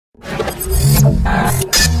نحمده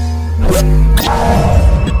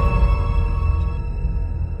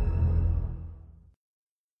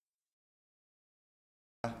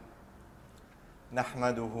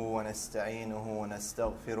ونستعينه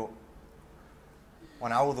ونستغفره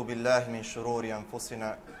ونعوذ بالله من شرور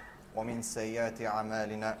أنفسنا ومن سيئات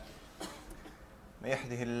أعمالنا من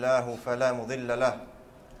يهده الله فلا مضل له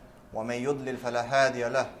ومن يضلل فلا هادي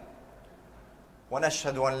له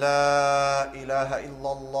ونشهد أن لا إله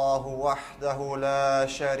إلا الله وحده لا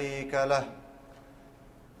شريك له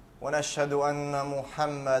ونشهد أن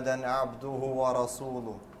محمدا عبده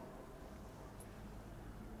ورسوله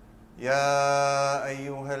يا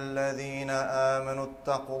أيها الذين آمنوا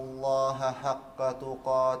اتقوا الله حق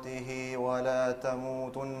تقاته ولا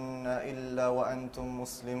تموتن إلا وأنتم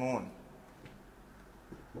مسلمون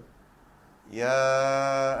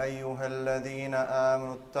يا أيها الذين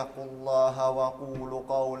آمنوا اتقوا الله وقولوا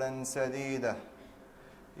قولا سديدا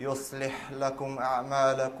يصلح لكم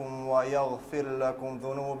أعمالكم ويغفر لكم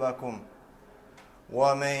ذنوبكم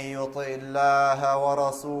ومن يطع الله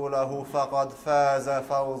ورسوله فقد فاز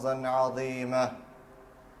فوزا عظيما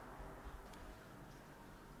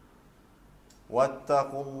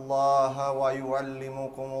واتقوا الله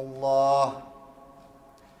ويعلمكم الله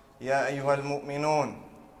يا أيها المؤمنون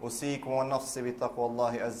أوصيكم ونفسي بتقوى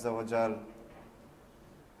الله عز وجل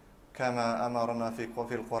كما أمرنا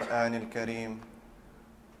في القرآن الكريم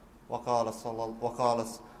وقال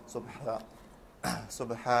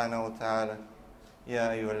سبحانه وتعالى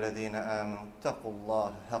يا أيها الذين آمنوا اتقوا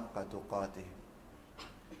الله حق تقاته.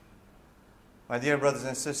 My dear brothers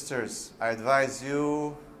and sisters, I advise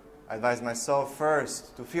myself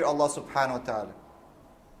first to fear Allah subhanahu wa ta'ala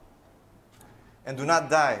and do not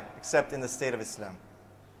die except in the state of Islam.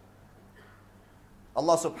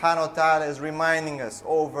 Allah subhanahu wa ta'ala is reminding us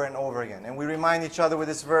over and over again, and we remind each other with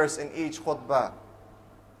this verse in each khutbah,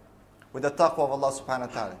 with the taqwa of Allah subhanahu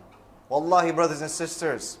wa ta'ala. Wallahi, brothers and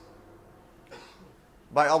sisters,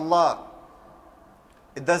 by Allah,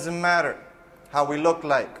 it doesn't matter how we look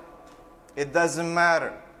like. It doesn't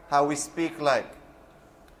matter how we speak like,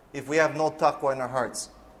 if we have no taqwa in our hearts.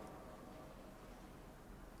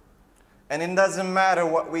 And it doesn't matter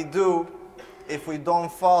what we do if we don't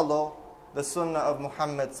follow the Sunnah of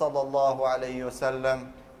Muhammad sallallahu alayhi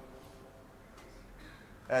wasallam.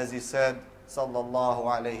 As he said, sallallahu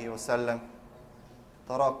alayhi wasallam,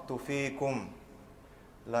 تَرَكْتُ فِيكُمْ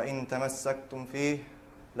لَإِن تَمَسَّكْتُمْ فِيهِ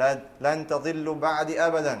لن تضلوا بعد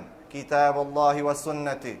أبدا كتاب الله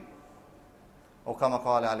وسنتي. Or كما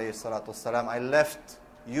قال عليه الصلاة والسلام, I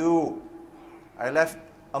left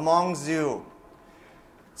amongst you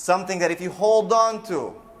something that if you hold on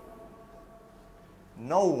to,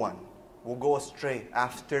 no one will go astray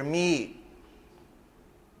after me.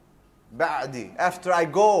 بعدي, after I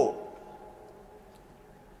go,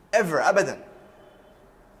 ever, أبدا.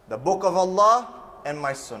 The book of Allah and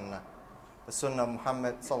my sunnah. The Sunnah of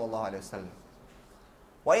Muhammad sallallahu alayhi wa sallam.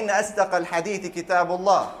 وَإِنَّ أَصْدَقَ الْحَدِيثِ كِتَابُ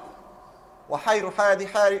اللَّهِ وَخَيْرُ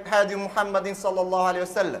هَادِي مُحَمَّدٍ صَلَّى اللَّهُ عَلَيْهِ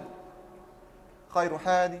وَسَلَّمَ خَيْرُ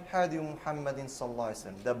هَادِي مُحَمَّدٍ صَلَّى اللَّهُ عَلَيْهِ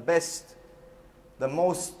وَسَلَّمَ. The best, the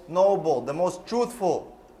most noble, the most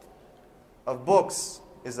truthful of books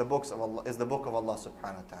is the book of Allah subhanahu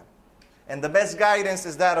wa ta'ala. And the best guidance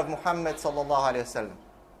is that of Muhammad sallallahu alayhi wa sallam.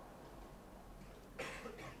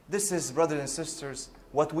 This is, brothers and sisters,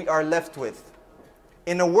 what we are left with.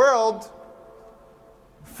 In a world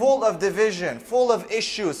full of division, full of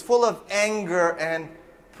issues, full of anger and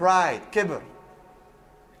pride, kibr.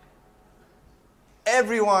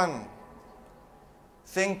 Everyone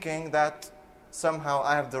thinking that somehow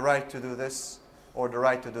I have the right to do this or the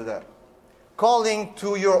right to do that. Calling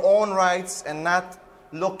to your own rights and not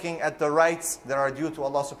looking at the rights that are due to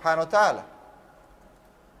Allah subhanahu wa ta'ala.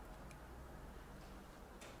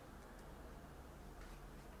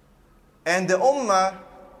 And the ummah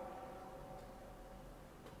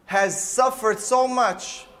has suffered so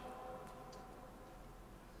much,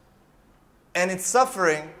 and it's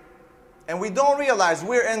suffering, and we don't realize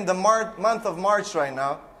we're in the month of March right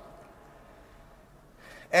now.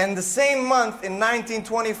 And the same month in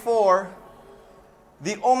 1924,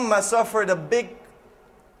 the ummah suffered a big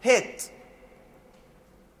hit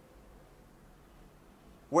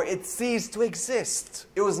where it ceased to exist.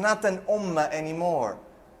 It was not an ummah anymore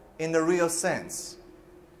in the real sense,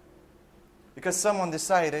 because someone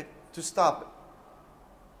decided to stop it.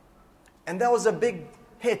 And that was a big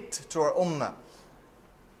hit to our ummah.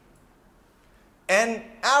 And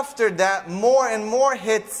after that, more and more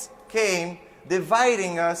hits came,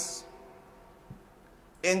 dividing us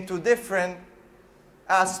into different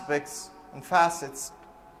aspects and facets,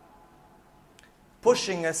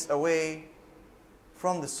 pushing us away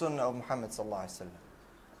from the Sunnah of Muhammad sallallahu alaihi wasallam.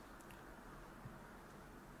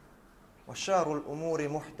 وشار الأمور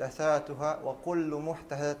محدثاتها وكل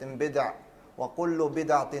محدثة بدع وكل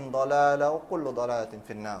بدعة ضلالة وكل ضلالة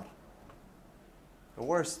في النار. The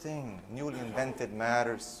worst thing, newly invented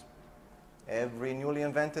matters. Every newly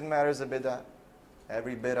invented matter is a bid'ah.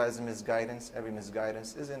 Every bid'ah is a misguidance. Every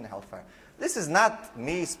misguidance is in hellfire. This is not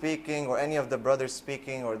me speaking or any of the brothers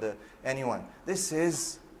speaking or anyone. This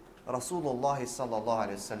is Rasulullah sallallahu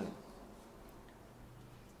alaihi wasallam.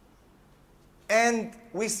 And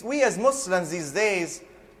we as Muslims these days,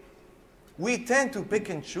 we tend to pick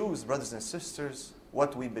and choose, brothers and sisters,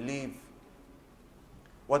 what we believe,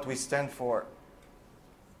 what we stand for.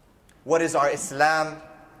 What is our Islam?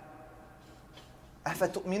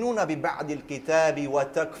 أفتؤمنون ببعض الكتاب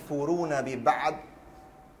وتكفرون ببعض?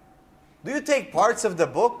 Do you take parts of the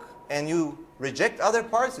book and you reject other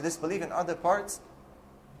parts? You disbelieve in other parts?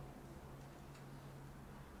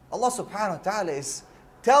 Allah subhanahu wa ta'ala is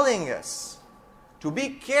telling us to be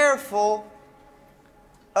careful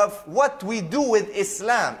of what we do with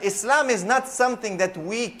Islam. Islam is not something that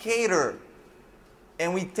we cater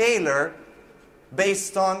and we tailor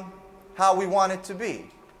based on how we want it to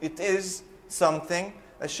be. It is something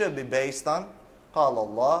that should be based on قال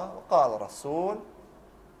الله وقال رسول,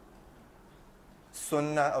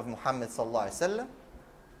 Sunnah of Muhammad sallallahu alaihi wasallam,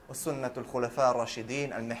 وسنة الخلفاء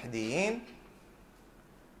الراشدين المهديين,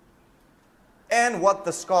 and what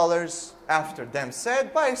the scholars after them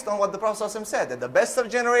said, based on what the Prophet ﷺ said, that the best of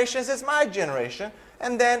generations is my generation,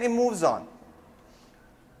 and then it moves on.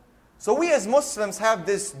 So we as Muslims have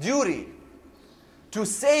this duty to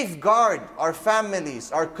safeguard our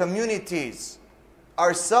families, our communities,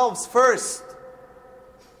 ourselves first.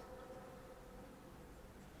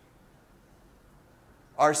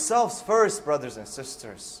 Ourselves first, brothers and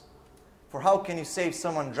sisters. For how can you save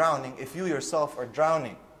someone drowning if you yourself are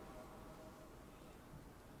drowning?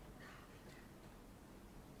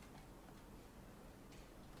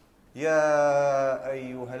 يا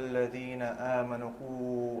أيها الذين آمنوا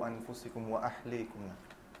قوا أنفسكم وأهليكم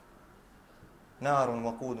نار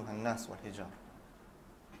وقودها الناس والحجارة.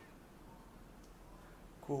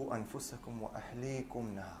 قوا أنفسكم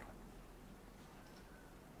وأهليكم نار.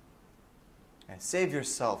 And save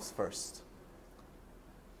yourselves first.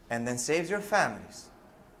 And then save your families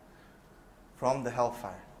from the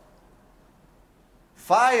hellfire.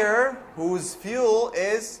 Fire whose fuel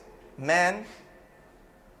is men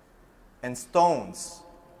and stones.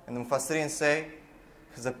 And the Mufassirin say,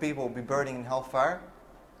 because the people will be burning in hellfire.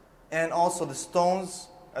 And also the stones,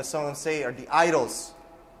 as someone say, are the idols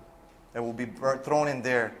that will be thrown in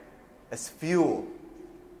there as fuel.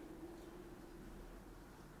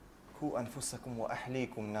 قُوا أَنفُسَكُمْ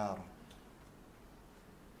وَأَهْلِيكُمْ نَارٌ.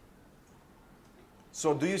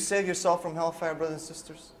 So do you save yourself from hellfire, brothers and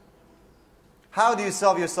sisters? How do you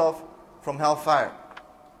save yourself from hellfire?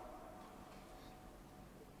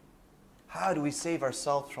 How do we save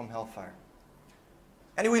ourselves from hellfire?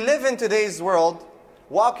 And we live in today's world,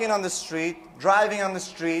 walking on the street, driving on the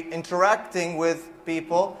street, interacting with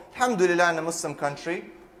people, alhamdulillah, in a Muslim country,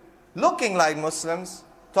 looking like Muslims,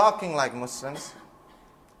 talking like Muslims.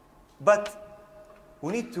 But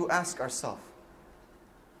we need to ask ourselves,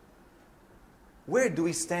 where do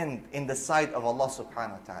we stand in the sight of Allah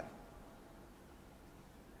subhanahu wa ta'ala?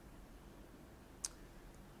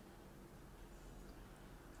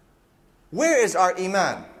 Where is our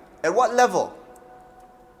iman? At what level?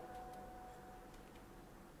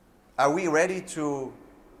 Are we ready to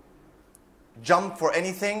jump for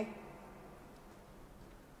anything?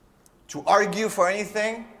 To argue for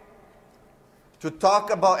anything? To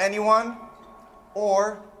talk about anyone?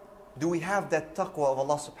 Or do we have that taqwa of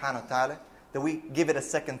Allah subhanahu wa ta'ala that we give it a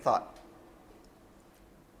second thought?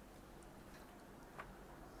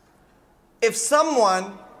 If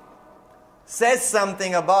someone says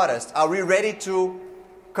something about us, are we ready to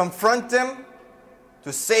confront them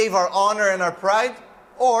to save our honor and our pride?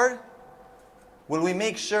 Or will we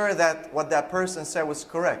make sure that what that person said was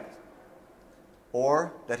correct?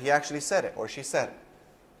 Or that he actually said it, or she said it?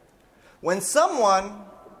 When someone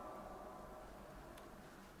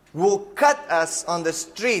will cut us on the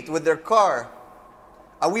street with their car,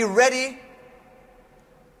 are we ready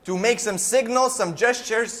to make some signals, some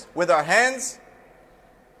gestures with our hands?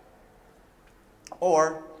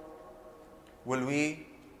 Or will we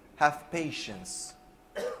have patience?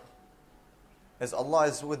 As Allah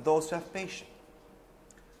is with those who have patience.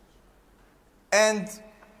 And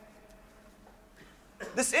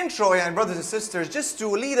this intro, and brothers and sisters, just to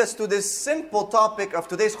lead us to this simple topic of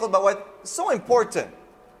today's khutbah, what's so important.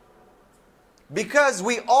 Because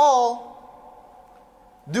we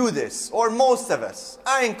all do this, or most of us.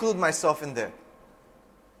 I include myself in there.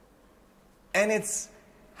 And it's,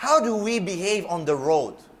 how do we behave on the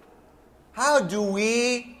road? How do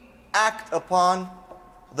we act upon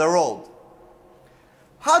the road?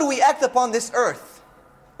 How do we act upon this earth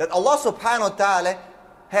that Allah subhanahu wa ta'ala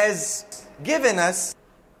has given us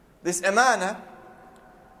this amana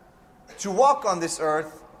to walk on this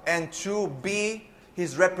earth and to be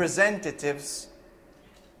His representatives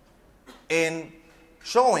in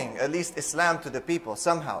showing at least Islam to the people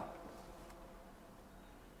somehow.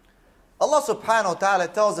 Allah subhanahu wa ta'ala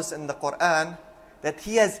tells us in the Quran that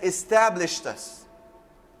He has established us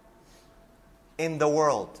in the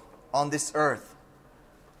world, on this earth.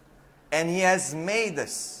 And He has made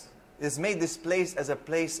us, this place as a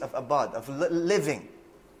place of abad, of living.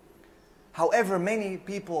 However, many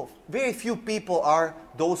people, very few people are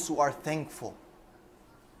those who are thankful.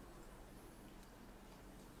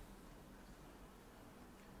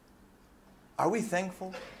 Are we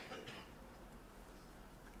thankful?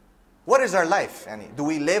 What is our life? Do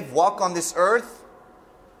we live, walk on this earth?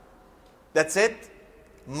 That's it?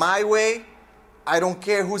 My way? I don't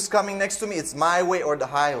care who's coming next to me. It's my way or the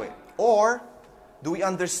highway. Or do we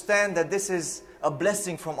understand that this is a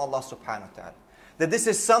blessing from Allah subhanahu wa ta'ala? That this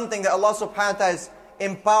is something that Allah subhanahu wa ta'ala has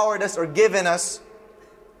empowered us or given us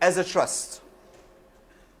as a trust.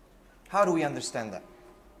 How do we understand that?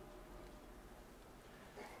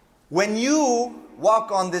 When you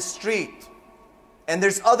walk on this street and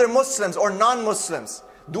there's other Muslims or non-Muslims,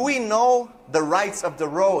 do we know the rights of the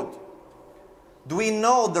road? Do we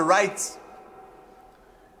know the rights,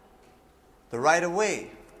 the right of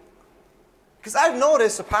way? Because I've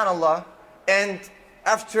noticed, subhanAllah, and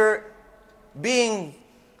after being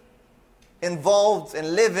involved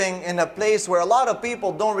in living in a place where a lot of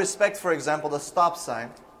people don't respect, for example, the stop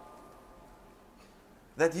sign,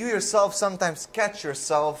 that you yourself sometimes catch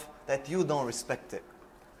yourself that you don't respect it.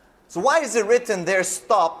 So why is it written there,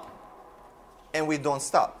 stop, and we don't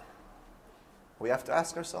stop? We have to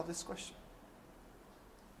ask ourselves this question.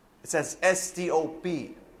 It says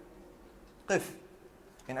S-T-O-P, qif,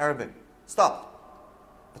 in Arabic, stop.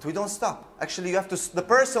 But we don't stop. Actually, you have to, the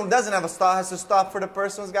person who doesn't have a stop has to stop for the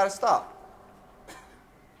person who's got to stop.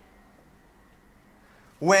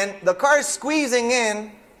 When the car is squeezing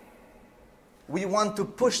in, we want to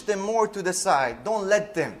push them more to the side. Don't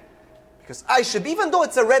let them. Because I should, even though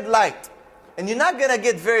it's a red light, and you're not going to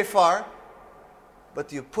get very far,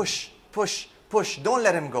 but you push, push, push. Don't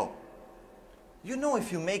let him go. You know,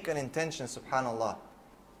 if you make an intention, subhanAllah,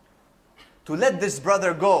 to let this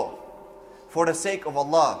brother go for the sake of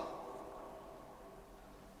Allah,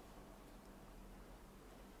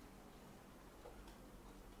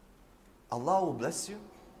 Allah will bless you.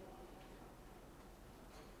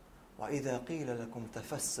 وَإِذَا قِيلَ لَكُمْ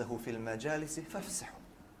تَفَسَّهُ فِي الْمَجَالِسِ فَافْسَحُوا.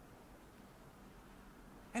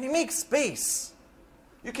 And He makes space.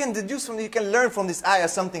 You can deduce from, you can learn from this ayah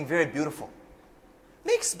something very beautiful.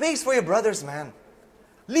 Make space for your brothers, man.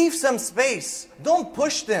 Leave some space. Don't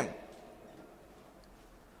push them.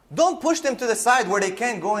 Don't push them to the side where they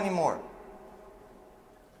can't go anymore.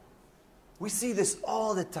 We see this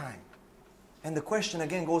all the time. And the question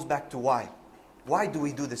again goes back to why. Why do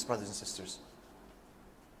we do this, brothers and sisters?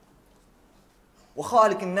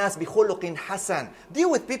 وَخَالِقِ النَّاسِ بِخُلُقٍ حَسَنٍ.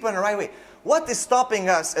 Deal with people in the right way. What is stopping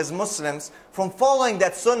us as Muslims from following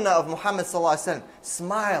that sunnah of Muhammad sallallahu alaihi wasallam?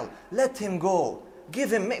 Smile. Let him go.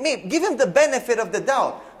 Give him the benefit of the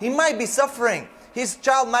doubt. He might be suffering. His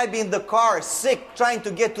child might be in the car, sick, trying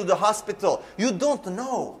to get to the hospital. You don't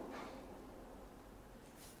know.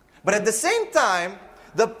 But at the same time,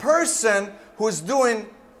 the person who's doing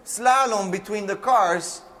slalom between the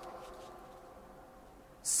cars,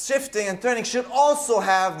 shifting and turning, should also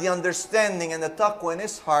have the understanding and the taqwa in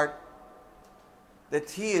his heart that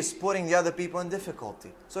he is putting the other people in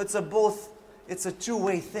difficulty. So it's a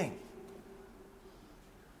two-way thing.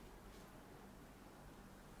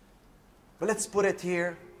 But let's put it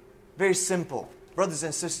here, very simple. Brothers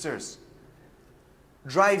and sisters,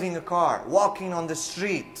 driving a car, walking on the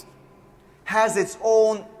street, has its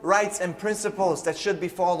own rights and principles that should be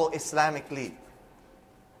followed Islamically.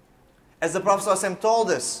 As the Prophet ﷺ told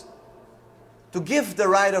us, to give the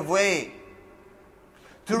right of way,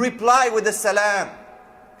 to reply with the salam,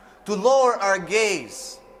 to lower our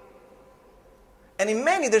gaze. And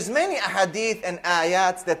there's many ahadith and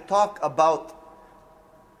ayats that talk about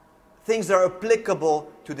things that are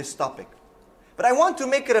applicable to this topic. But I want to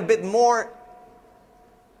make it a bit more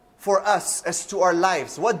for us as to our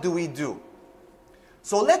lives. What do we do?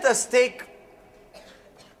 So let us take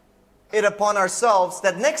it upon ourselves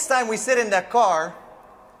that next time we sit in that car,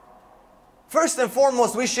 First and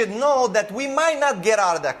foremost, we should know that we might not get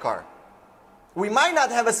out of that car. We might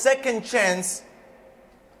not have a second chance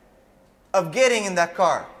of getting in that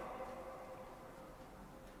car.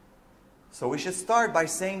 So we should start by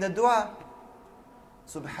saying the dua.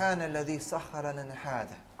 Subhanalladhi sakhara lana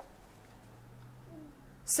hada.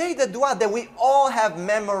 Say the dua that we all have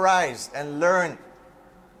memorized and learned.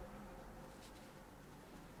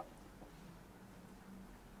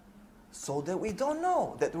 So that we don't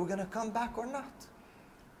know that we're going to come back or not.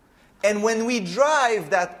 And when we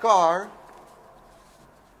drive that car,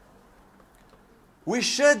 we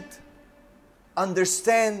should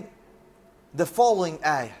understand the following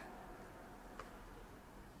ayah.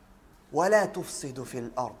 وَلَا تُفْسِدُ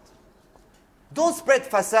فِي الْأَرْضِ. Don't spread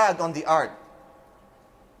fasad on the earth.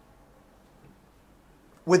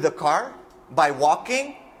 With the car, by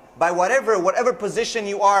walking, by whatever position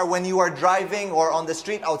you are when you are driving or on the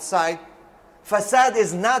street outside. Fasad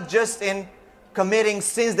is not just in committing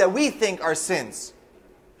sins that we think are sins.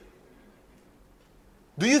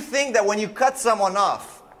 Do you think that when you cut someone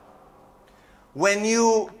off, when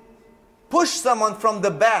you push someone from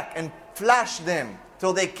the back and flash them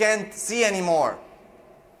till they can't see anymore,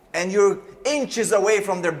 and you're inches away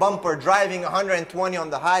from their bumper driving 120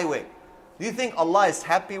 on the highway, do you think Allah is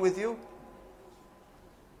happy with you?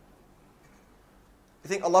 You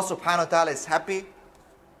think Allah subhanahu wa ta'ala is happy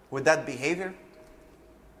with that behavior?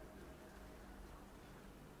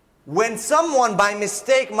 When someone by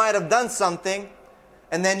mistake might have done something,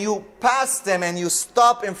 and then you pass them and you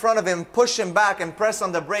stop in front of him, push him back and press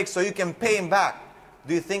on the brakes so you can pay him back,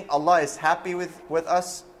 do you think Allah is happy with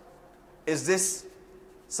us? Is this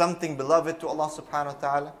something beloved to Allah subhanahu wa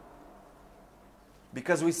ta'ala?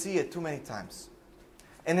 Because we see it too many times.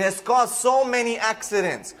 And it has caused so many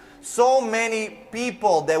accidents. So many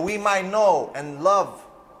people that we might know and love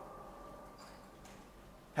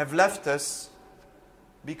have left us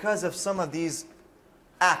because of some of these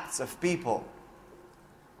acts of people.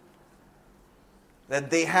 That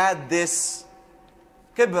they had this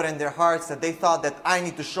kibr in their hearts, that they thought that I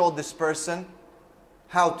need to show this person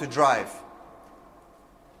how to drive.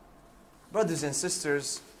 Brothers and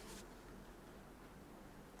sisters,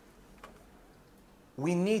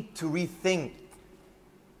 we need to rethink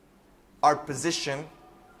our position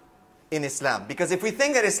in Islam. Because if we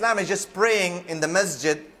think that Islam is just praying in the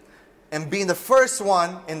masjid and being the first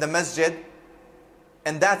one in the masjid,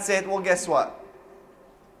 and that's it, well, guess what?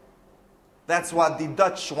 That's what the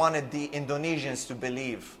Dutch wanted the Indonesians to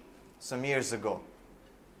believe some years ago.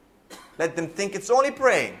 Let them think it's only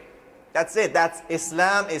praying. That's it. That's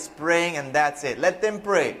Islam is praying and that's it. Let them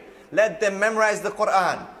pray. Let them memorize the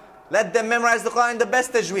Quran. Let them memorize the Quran in the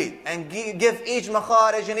best tajweed and give each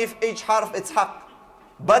makharij and if each harf its haqq.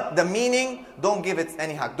 But the meaning, don't give it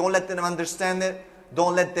any haqq. Don't let them understand it.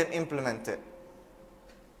 Don't let them implement it.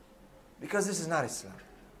 Because this is not Islam.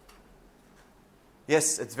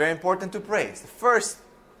 Yes, it's very important to pray. It's the first,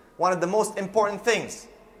 one of the most important things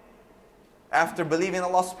after believing in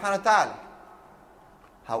Allah subhanahu wa ta'ala.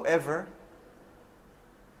 However,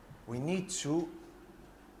 we need to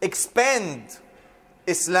expand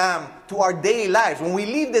Islam to our daily lives. When we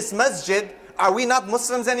leave this masjid, are we not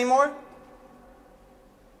Muslims anymore?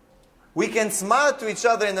 We can smile to each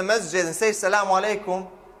other in the masjid and say Salamu Alaikum,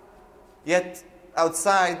 yet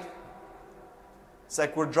outside, it's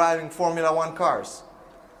like we're driving Formula 1 cars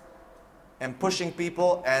and pushing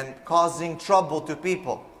people and causing trouble to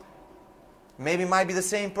people. Maybe it might be the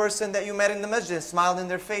same person that you met in the masjid and smiled in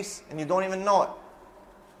their face and you don't even know it.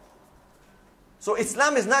 So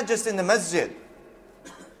Islam is not just in the masjid.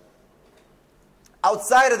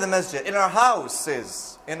 Outside of the masjid, in our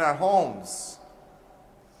houses, in our homes,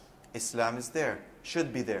 Islam is there,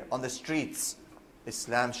 should be there. On the streets,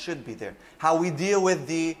 Islam should be there. How we deal with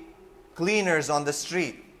the cleaners on the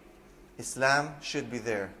street, Islam should be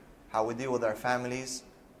there. How we deal with our families,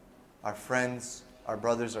 our friends, our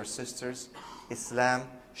brothers, our sisters, Islam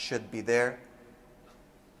should be there.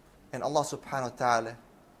 And Allah subhanahu wa ta'ala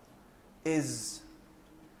is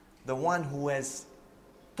the one who has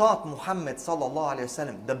taught Muhammad sallallahu alayhi wa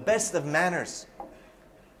sallam the best of manners,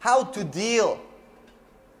 how to deal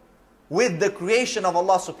with the creation of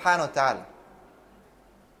Allah subhanahu wa ta'ala.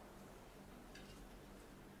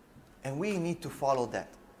 And we need to follow that.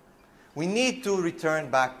 We need to return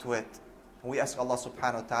back to it. And we ask Allah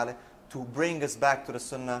subhanahu wa ta'ala to bring us back to the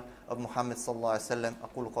sunnah of Muhammad sallallahu alayhi wa sallam.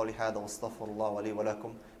 أقول قولي هذا واستغفر الله لي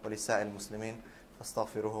ولكم ولسائر المسلمين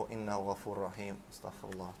فاستغفروه إنه غفور رحيم. استغفر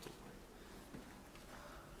الله.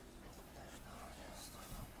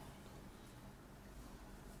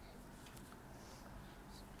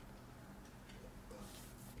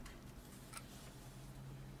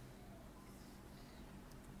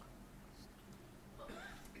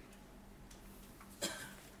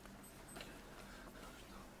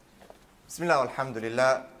 Bismillah,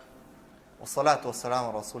 alhamdulillah, wa salatu wa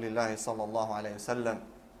salam ala Rasulillahi sallallahu alayhi wa sallam.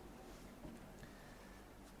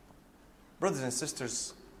 Brothers and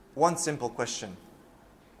sisters, one simple question.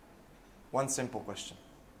 One simple question.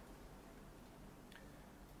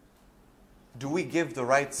 Do we give the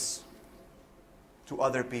rights to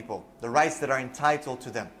other people, the rights that are entitled to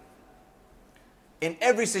them? In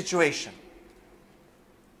every situation,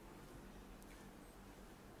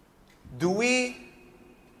 do we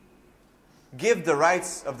give the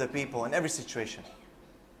rights of the people in every situation?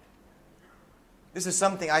 This is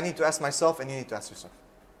something I need to ask myself and you need to ask yourself.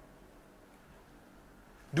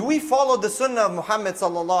 Do we follow the Sunnah of Muhammad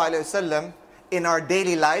sallallahu alayhi wasallam in our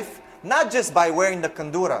daily life, not just by wearing the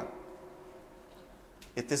kandura?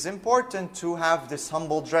 It is important to have this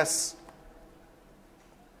humble dress,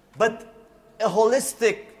 but a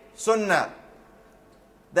holistic Sunnah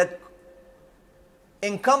that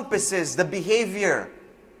encompasses the behavior,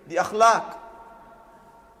 the akhlaq,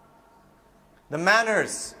 the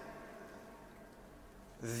manners,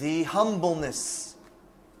 the humbleness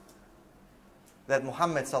that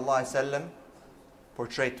Muhammad sallallahu alaihi wasallam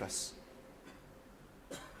portrayed to us.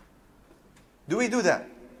 Do we do that?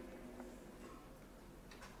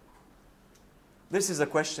 This is a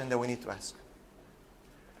question that we need to ask.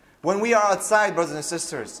 When we are outside, brothers and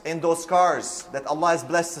sisters, in those cars that Allah has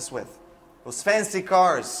blessed us with, those fancy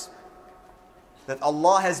cars that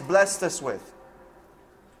Allah has blessed us with,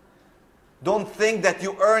 don't think that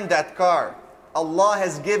you earned that car. Allah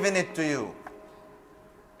has given it to you.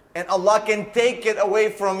 And Allah can take it away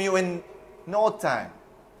from you in no time.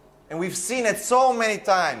 And we've seen it so many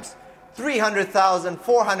times. 300,000,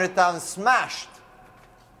 400,000 smashed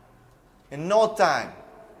in no time.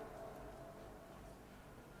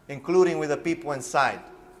 Including with the people inside.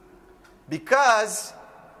 Because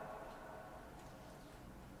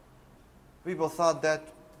people thought that,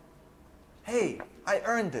 hey, I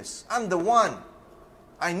earned this. I'm the one.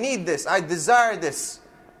 I need this. I desire this.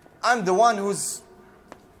 I'm the one who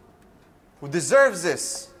deserves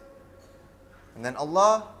this. And then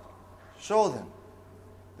Allah showed them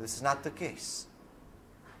this is not the case.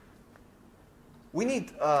 We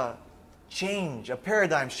need a change, a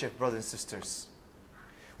paradigm shift, brothers and sisters.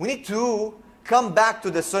 We need to come back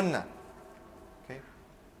to the Sunnah. Okay?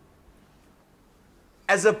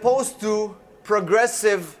 As opposed to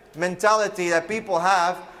progressive mentality that people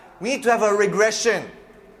have, we need to have a regression.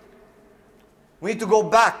 We need to go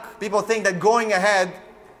back. People think that going ahead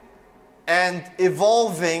and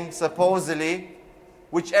evolving, supposedly,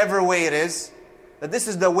 whichever way it is, that this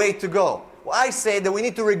is the way to go. Well, I say that we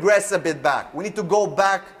need to regress a bit back. We need to go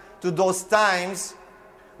back to those times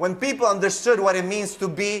when people understood what it means to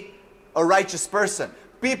be a righteous person.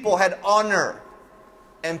 People had honor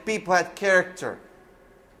and people had character.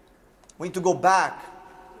 We need to go back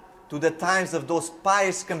to the times of those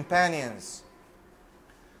pious companions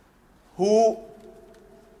who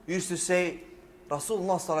used to say,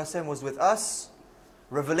 Rasulullah sallallahu alaihi wasallam was with us,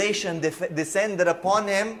 revelation descended upon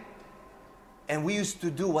him, and we used to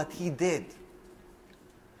do what he did.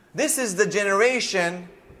 This is the generation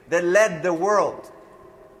that led the world.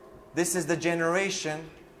 This is the generation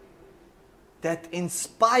that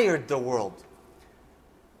inspired the world.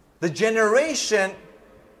 The generation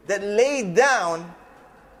that laid down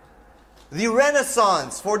the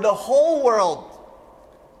Renaissance for the whole world,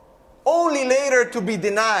 only later to be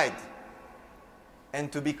denied and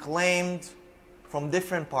to be claimed from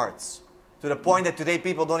different parts, to the point that today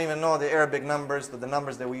people don't even know the Arabic numbers, that the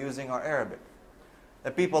numbers that we're using are Arabic.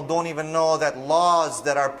 That people don't even know that laws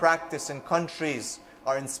that are practiced in countries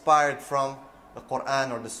are inspired from the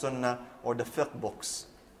Quran or the Sunnah or the fiqh books.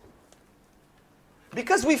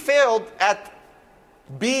 Because we failed at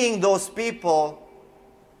being those people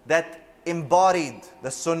that embodied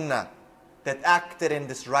the Sunnah, that acted in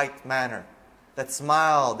this right manner, that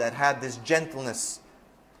smiled, that had this gentleness,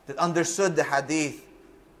 that understood the hadith.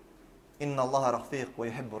 Inna Allah rafiq wa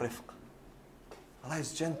yuhibbu rifq. Allah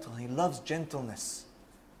is gentle, He loves gentleness.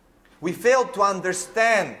 We failed to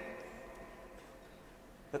understand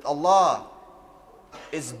that Allah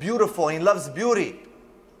is beautiful, He loves beauty.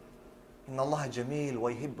 Inna Allah jameel wa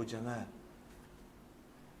yuhibbu jamal.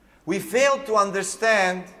 We failed to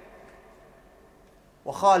understand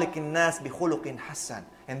وَخَالِقِ النَّاسِ بِخُلُقٍ حَسَنٍ,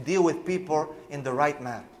 and deal with people in the right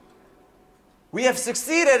manner. We have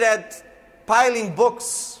succeeded at piling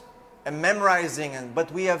books and memorizing,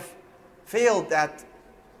 but we have failed at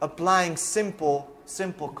applying simple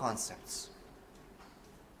concepts.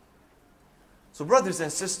 So brothers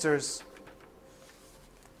and sisters,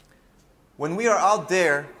 when we are out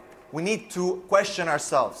there, we need to question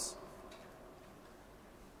ourselves.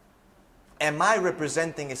 Am I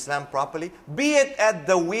representing Islam properly? Be it at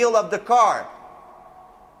the wheel of the car.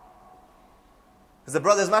 Because the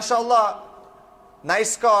brothers, mashallah,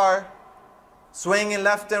 nice car, swinging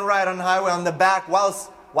left and right on the highway on the back,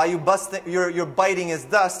 while you're biting his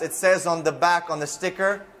dust, it says on the back, on the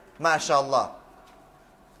sticker, mashallah.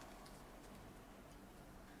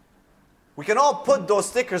 We can all put those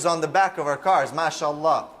stickers on the back of our cars,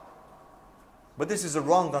 mashallah. But this is a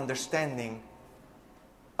wrong understanding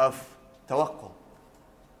of tawakkul.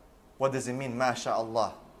 What does it mean,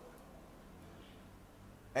 mashallah?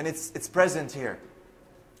 And it's present here.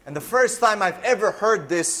 And the first time I've ever heard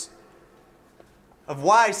this, of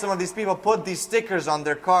why some of these people put these stickers on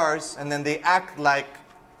their cars and then they act like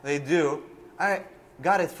they do, I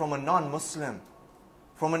got it from a non-Muslim.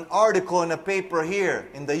 From an article in a paper here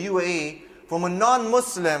in the UAE, from a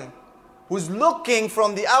non-Muslim who's looking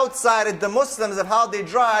from the outside at the Muslims of how they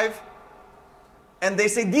drive, and they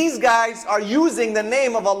say these guys are using the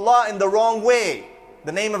name of Allah in the wrong way,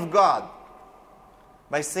 the name of God,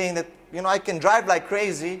 by saying that, you know, I can drive like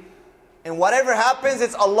crazy, and whatever happens,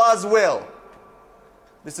 it's Allah's will.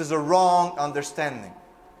 This is a wrong understanding.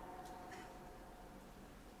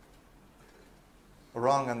 A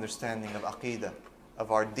wrong understanding of Aqidah,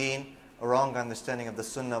 of our deen, a wrong understanding of the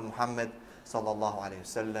Sunnah of Muhammad sallallahu alayhi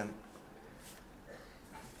wasallam.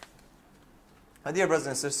 My dear brothers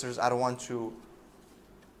and sisters, I don't want to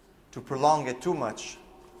prolong it too much,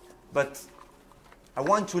 but I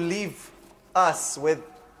want to leave us with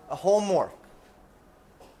a homework.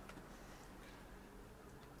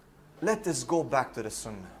 Let us go back to the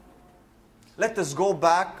Sunnah. Let us go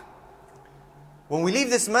back, when we leave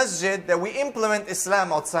this masjid, that we implement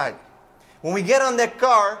Islam outside. When we get on that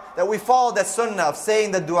car, that we follow that Sunnah of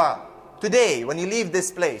saying the dua. Today, when you leave this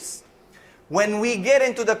place, when we get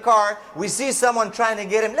into the car, we see someone trying to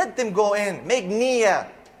get him, let them go in. Make niyyah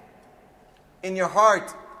in your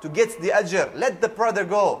heart to get the ajr. Let the brother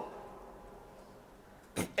go.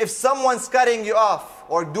 If someone's cutting you off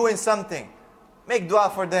or doing something, make dua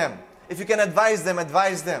for them. If you can advise them,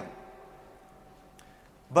 advise them.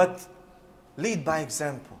 But lead by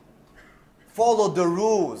example. Follow the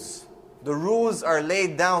rules. The rules are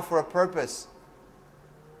laid down for a purpose.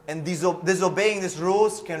 And disobeying these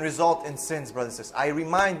rules can result in sins, brothers and sisters. I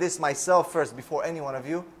remind this myself first before any one of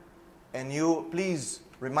you. And you, please,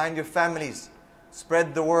 remind your families.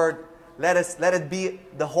 Spread the word. Let it be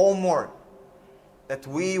the homework. That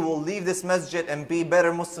we will leave this masjid and be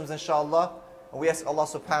better Muslims, inshallah. And we ask Allah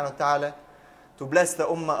subhanahu wa ta'ala to bless the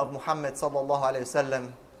ummah of Muhammad sallallahu alayhi wa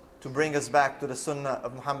sallam, to bring us back to the sunnah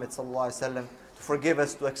of Muhammad sallallahu alayhi wa sallam, to forgive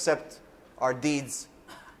us, to accept our deeds,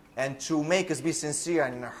 and to make us be sincere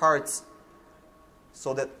in our hearts,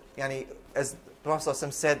 so that, as the Prophet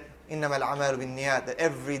said, إِنَّمَا الْعَمَالُ بِالنِّيَّاتِ, that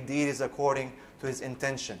every deed is according to his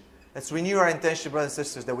intention. Let's renew our intention, brothers and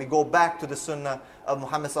sisters, that we go back to the sunnah of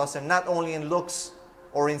Muhammad sallallahu alayhi wa sallam, not only in looks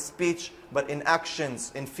or in speech, but in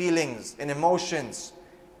actions, in feelings, in emotions,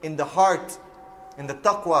 in the heart, in the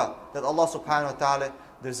taqwa that Allah subhanahu wa ta'ala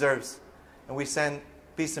deserves. And we send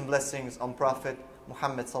peace and blessings on Prophet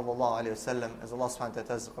Muhammad sallallahu alayhi wa sallam, as Allah subhanahu wa ta'ala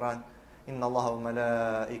tells the Quran, إِنَّ اللَّهَ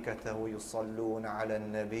وَمَلَائِكَتَهُ يُصَلُّونَ عَلَى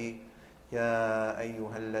النَّبِيِّ يَا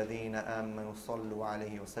أَيُّهَا الَّذِينَ آمَنُوا صَلُّوا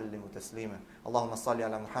عَلَيْهِ وَسَلِّمُوا تَسْلِيمًا اللهم صل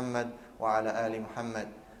على محمد وعلى آل محمد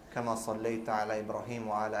كما صليت على إبراهيم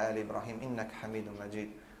وعلى آل إبراهيم إنك حميد مجيد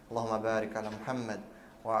اللهم بارك على محمد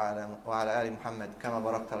وعلى آل محمد كما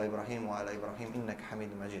باركت على إبراهيم وعلى إبراهيم إنك حميد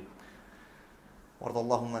مجيد وارض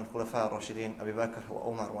اللهم عن الخلفاء الراشدين أبي بكر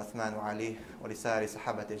وعمر وعثمان وعلي ولسائر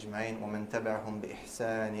صحابة أجمعين ومن تبعهم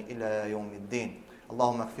بإحسان إلى يوم الدين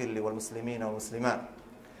اللهم اغفر لي والمسلمين والمسلمات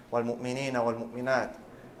والمؤمنين والمؤمنات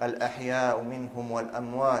الأحياء منهم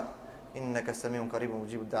والأموات إنك سميع قريب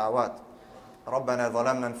مجيب الدعوات ربنا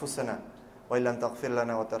ظلمنا أنفسنا وإن لم تغفر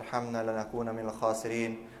لنا وترحمنا لنكون من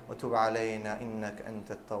الخاسرين وتب علينا إنك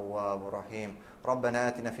أنت التواب الرحيم ربنا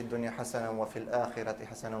آتنا في الدنيا حسنة وفي الآخرة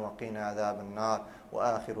حسنة وقنا عذاب النار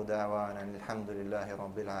وآخر دعوانا الحمد لله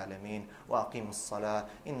رب العالمين وأقيموا الصلاة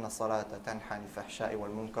إن الصلاة تنحى عن الفحشاء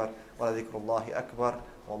والمنكر ولذكر الله أكبر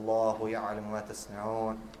والله يعلم ما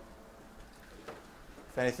تصنعون.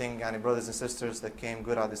 If anything, any brothers and sisters that came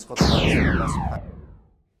good out of this khutbah,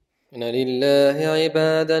 إن لله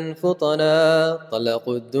عبادا فطنا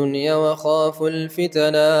طلقوا الدنيا وخافوا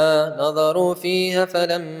الفتنا نظروا فيها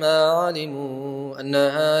فلما علموا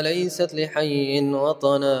أنها ليست لحي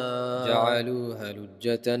وطنا جعلوها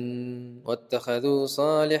لجة واتخذوا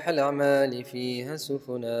صالح الأعمال فيها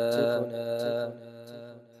سفنا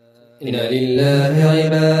إن لله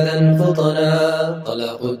عبادا فطنا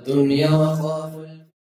طلقوا الدنيا وخافوا